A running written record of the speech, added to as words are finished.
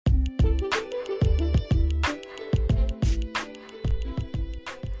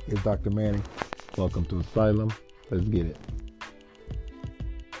It's Dr. Manny. Welcome to Asylum. Let's get it.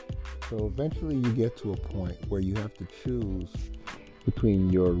 So eventually you get to a point where you have to choose between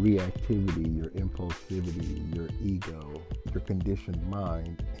your reactivity, your impulsivity, your ego, your conditioned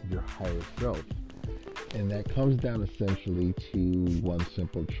mind, and your higher self. And that comes down essentially to one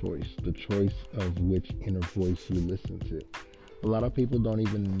simple choice, the choice of which inner voice you listen to. A lot of people don't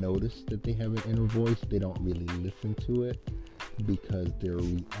even notice that they have an inner voice. They don't really listen to it because they're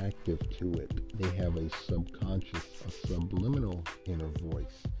reactive to it. They have a subconscious, a subliminal inner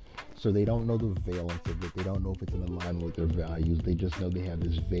voice. So they don't know the valence of it. They don't know if it's in alignment with their values. They just know they have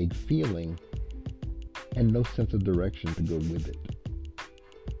this vague feeling and no sense of direction to go with it.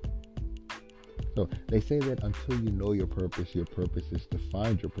 So they say that until you know your purpose is to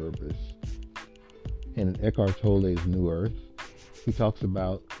find your purpose. And in Eckhart Tolle's New Earth, he talks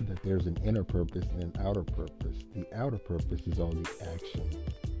about that there's an inner purpose and an outer purpose. The outer purpose is all the action.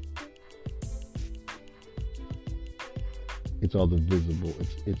 It's all the visible.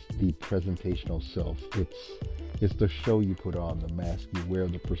 It's the presentational self. It's the show you put on, the mask you wear,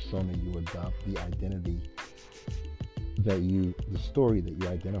 the persona you adopt, the identity the story that you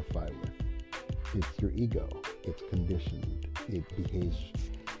identify with. It's your ego. It's conditioned. It behaves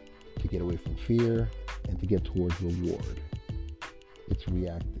to get away from fear and to get towards reward. It's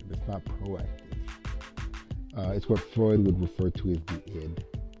reactive. It's not proactive. It's what Freud would refer to as the id.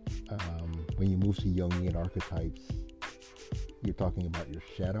 When you move to Jungian archetypes, you're talking about your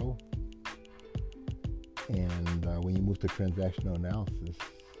shadow. And when you move to transactional analysis,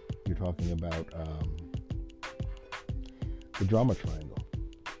 you're talking about the drama triangle.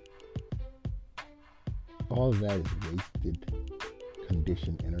 All of that is wasted,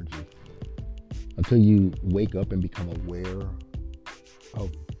 conditioned energy. Until you wake up and become aware of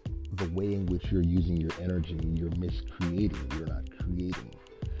the way in which you're using your energy, you're miscreating, you're not creating.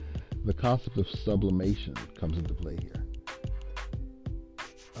 The concept of sublimation comes into play here.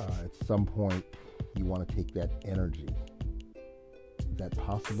 At some point, you want to take that energy, that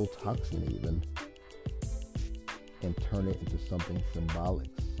possible toxin even, and turn it into something symbolic,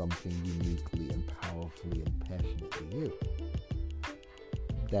 something uniquely and powerfully and passionately you.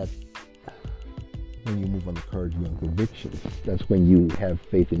 That's when you move on the courage beyond convictions. That's when you have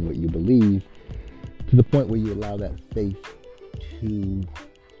faith in what you believe, to the point where you allow that faith to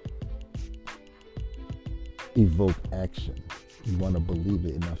evoke action. You want to believe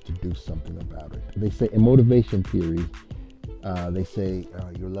it enough to do something about it. They say in motivation theory,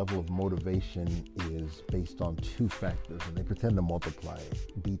 your level of motivation is based on two factors, and they pretend to multiply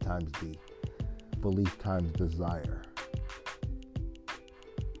it. B times D. Belief times desire.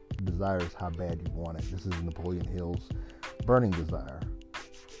 Desire is how bad you want it. This is Napoleon Hill's burning desire.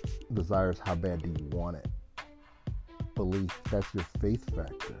 Desire is how bad do you want it. Belief, that's your faith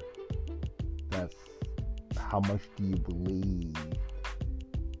factor. That's how much do you believe.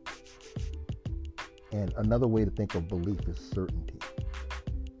 And another way to think of belief is certainty.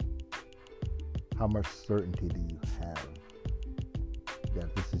 How much certainty do you have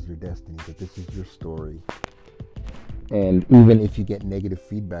that this is your destiny, that this is your story? And even if you get negative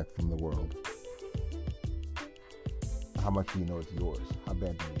feedback from the world, how much do you know it's yours? How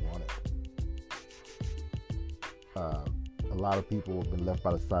bad do you want it? A lot of people have been left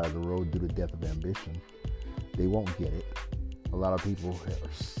by the side of the road due to death of ambition. They won't get it. A lot of people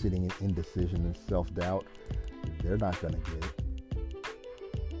are sitting in indecision and self-doubt. They're not going to get it.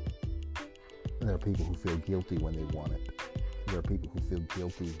 There are people who feel guilty when they want it. There are people who feel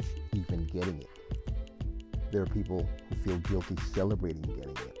guilty even getting it. There are people who feel guilty celebrating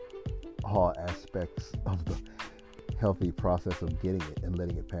getting it. All aspects of the healthy process of getting it and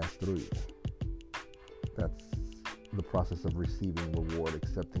letting it pass through you. That's the process of receiving reward,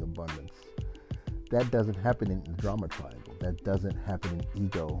 accepting abundance. That doesn't happen in the drama triangle. That doesn't happen in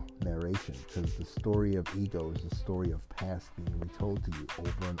ego narration, because the story of ego is the story of past being retold to you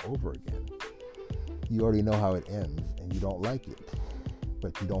over and over again. You already know how it ends, and you don't like it,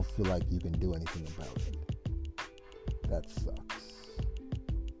 but you don't feel like you can do anything about it. That sucks.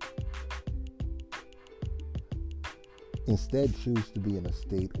 Instead, choose to be in a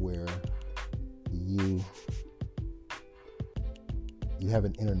state where you have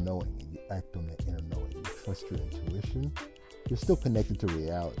an inner knowing, and you act on that inner knowing. You trust your intuition. You're still connected to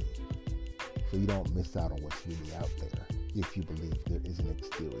reality, so you don't miss out on what's really out there if you believe there is an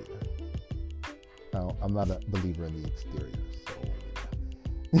exterior. Now, I'm not a believer in the exterior,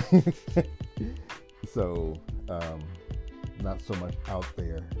 so not so much out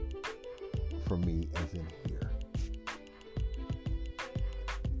there for me as in here.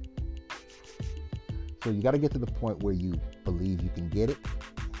 So you got to get to the point where you believe you can get it,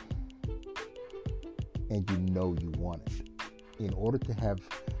 and you know you want it. In order to have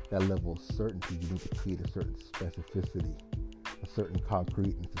that level of certainty, you need to create a certain specificity, a certain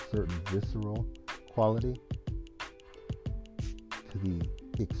concreteness, a certain visceral quality to the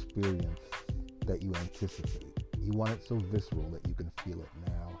experience that you anticipate. You want it so visceral that you can feel it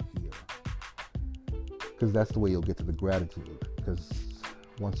now, here. Because that's the way you'll get to the gratitude. Because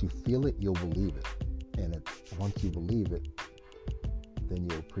once you feel it, you'll believe it. And once you believe it, then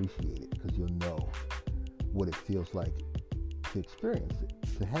you'll appreciate it, because you'll know what it feels like to experience it,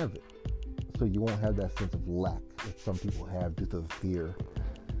 to have it. So you won't have that sense of lack that some people have due to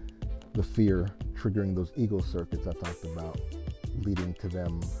the fear triggering those ego circuits I talked about, leading to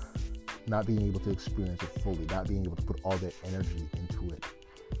them not being able to experience it fully, not being able to put all their energy into it,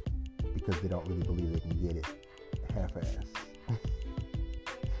 because they don't really believe they can get it half-ass.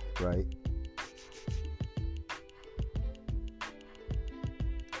 Right?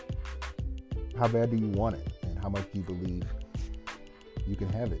 How bad do you want it? And how much do you believe you can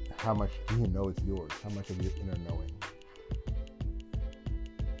have it? How much do you know it's yours? How much of your inner knowing?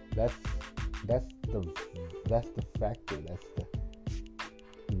 That's the factor. That's the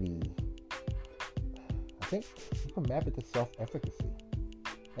I think you can map it to self-efficacy.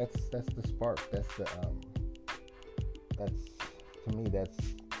 That's the spark. That's to me that's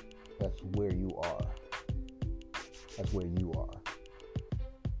where you are. That's where you are.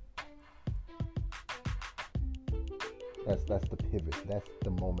 That's the pivot. That's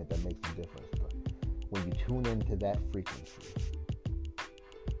the moment that makes the difference. But when you tune into that frequency,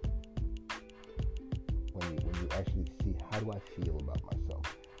 when you actually see, how do I feel about myself?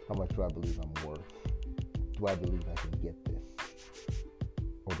 How much do I believe I'm worth? Do I believe I can get this?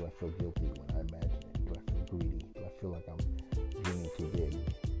 Or do I feel guilty when I imagine it? Do I feel greedy? Do I feel like I'm dreaming too big?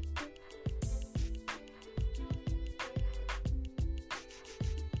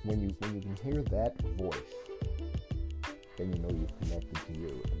 When you can hear that voice, then you know you've connected to you,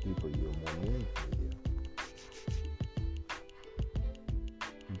 a deeper you, a more meaningful you.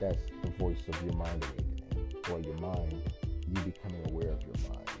 That's the voice of your mind awakening, or your mind, you becoming aware of your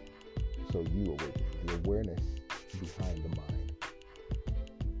mind. So you awakening, the awareness behind the mind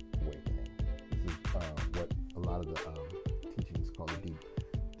awakening. This is what a lot of the teachings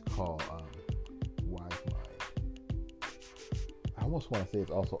call wise mind. I almost want to say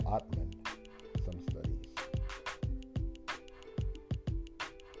it's also Atman, some studies.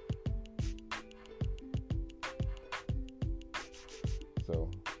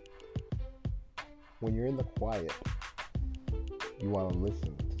 So when you're in the quiet, you want to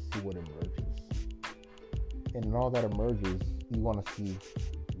listen to see what emerges. And in all that emerges, you want to see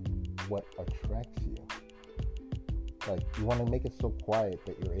what attracts you. Like, you want to make it so quiet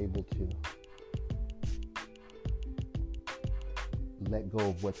that you're able to let go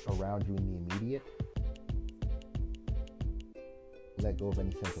of what's around you in the immediate. Let go of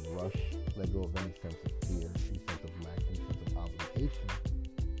any sense of rush. Let go of any sense of fear, any sense of lack, any sense of obligation.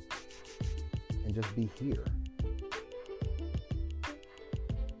 And just be here.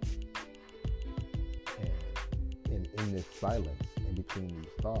 And in this silence, in between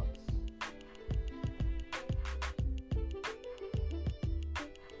these thoughts,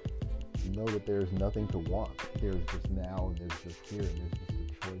 know that there's nothing to want. There's just now, and there's just here, and there's just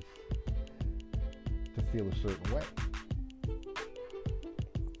a choice to feel a certain way.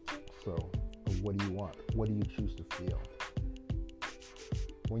 So, what do you want? What do you choose to feel?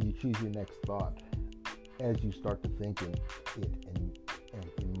 When you choose your next thought, as you start to think it and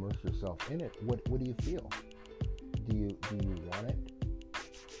immerse yourself in it, what do you feel? Do you want it?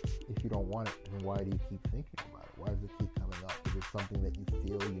 If you don't want it, then why do you keep thinking about it? Why does it keep coming up? Is it something that you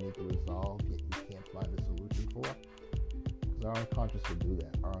feel you need to resolve, yet you can't find a solution for? Because our unconscious will do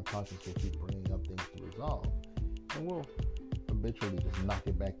that. Our unconscious will keep bringing up things to resolve. And we'll habitually just knock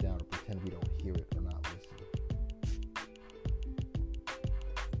it back down or pretend we don't hear it or not listen.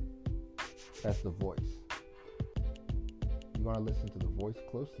 That's the voice. You want to listen to the voice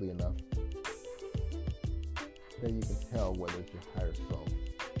closely enough that you can tell whether it's your higher self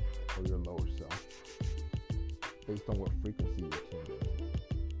or your lower self, based on what frequency you're tuned into.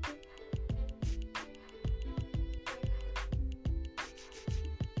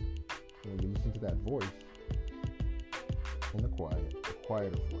 When you listen to that voice in the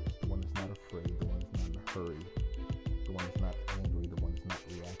quieter voice, the one that's not afraid, the one that's not in a hurry, the one that's not angry, the one that's not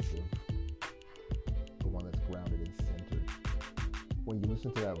reactive, the one that's grounded and centered. When you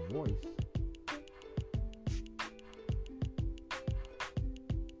listen to that voice,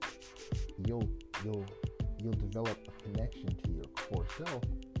 you'll develop a connection to your core self,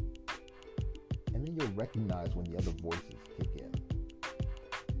 and then you'll recognize when the other voices kick in.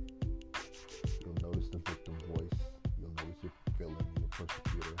 You'll notice the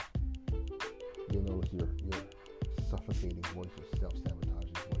notice your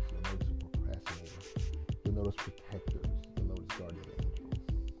self-sabotaging voice. You'll notice your procrastinators. You'll notice protectors. You'll notice guardian angels.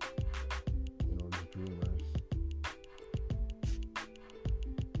 You'll notice dreamers.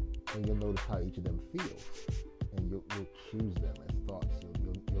 And you'll notice how each of them feels. And you'll choose them as thoughts.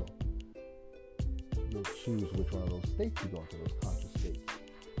 You'll choose which one of those states you go into, those conscious states.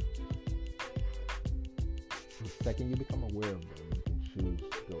 The second you become aware of them, you can choose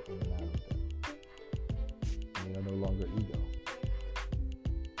to go in and out of them. And they are no longer ego.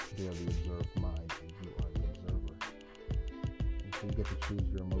 They are the observed mind, and you are the observer. And so you get to choose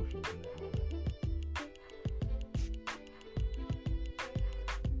your emotions in that moment.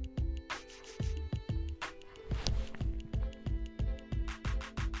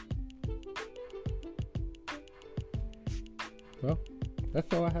 Well,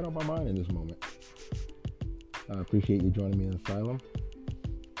 that's all I had on my mind in this moment. I appreciate you joining me in Asylum.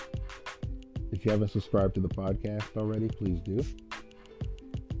 If you haven't subscribed to the podcast already, please do.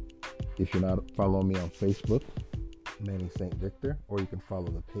 If you're not following me on Facebook, Manny St. Victor, or you can follow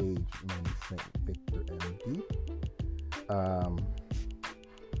the page Manny St. Victor MD.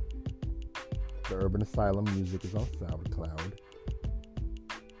 The Urban Asylum music is on SoundCloud.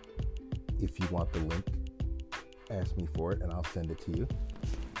 If you want the link, ask me for it and I'll send it to you.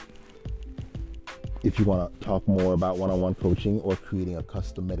 If you want to talk more about one-on-one coaching or creating a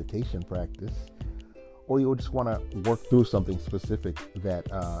custom meditation practice, or you just want to work through something specific that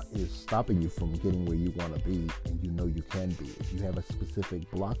is stopping you from getting where you want to be and you know you can be. If you have a specific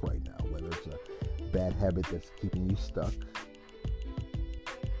block right now, whether it's a bad habit that's keeping you stuck,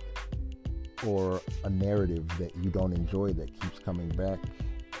 or a narrative that you don't enjoy that keeps coming back,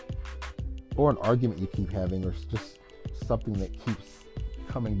 or an argument you keep having, or just something that keeps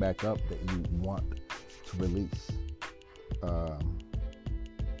coming back up that you want to release,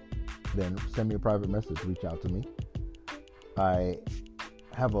 then send me a private message, reach out to me. I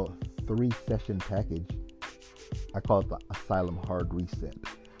have a 3-session package. I call it the Asylum Hard Reset,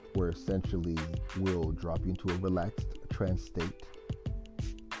 where essentially we'll drop you into a relaxed trance state.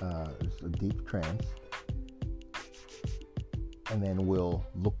 It's a deep trance. And then we'll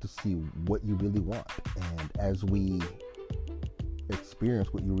look to see what you really want. And as we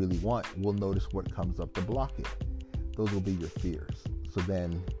experience what you really want, we'll notice what comes up to block it. Those will be your fears. So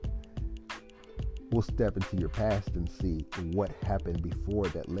then we'll step into your past and see what happened before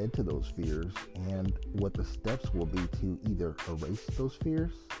that led to those fears and what the steps will be to either erase those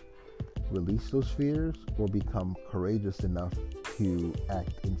fears, release those fears, or become courageous enough to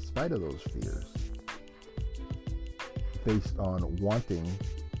act in spite of those fears based on wanting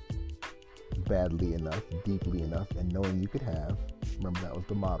badly enough, deeply enough, and knowing you could have. Remember, that was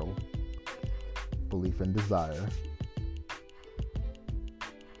the model. Belief and desire.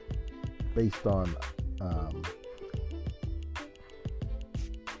 Based on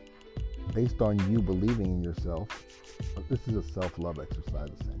you believing in yourself. This is a self-love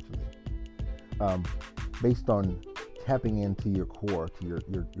exercise, essentially. Based on tapping into your core, to your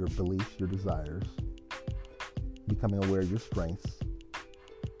beliefs, your desires, becoming aware of your strengths,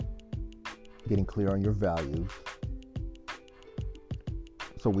 getting clear on your values.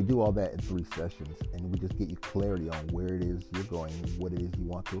 So we do all that in 3 sessions, and we just get you clarity on where it is you're going, what it is you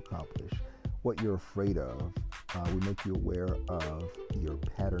want to accomplish, what you're afraid of. We make you aware of your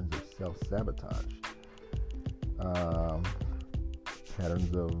patterns of self-sabotage,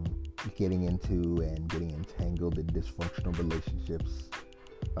 patterns of getting into and getting entangled in dysfunctional relationships,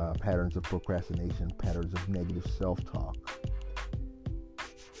 patterns of procrastination, patterns of negative self-talk.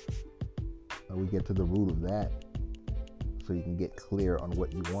 We get to the root of that so you can get clear on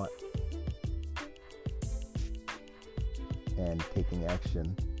what you want. And taking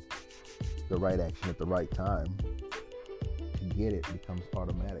action, the right action at the right time to get it becomes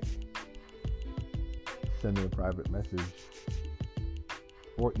automatic. Send me a private message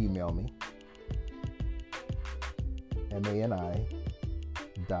or email me,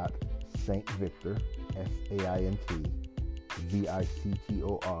 mani.saintvictor,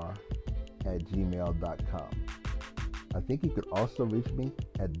 SAINTVICTOR @gmail.com. I think you could also reach me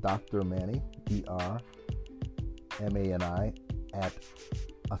at Dr. Manny, DRMANI, at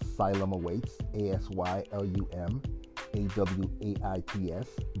asylumawaits,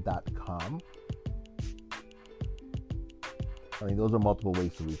 ASYLUMAWAITS.com. I mean, those are multiple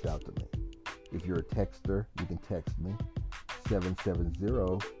ways to reach out to me. If you're a texter, you can text me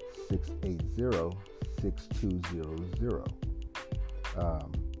 770-680-6200.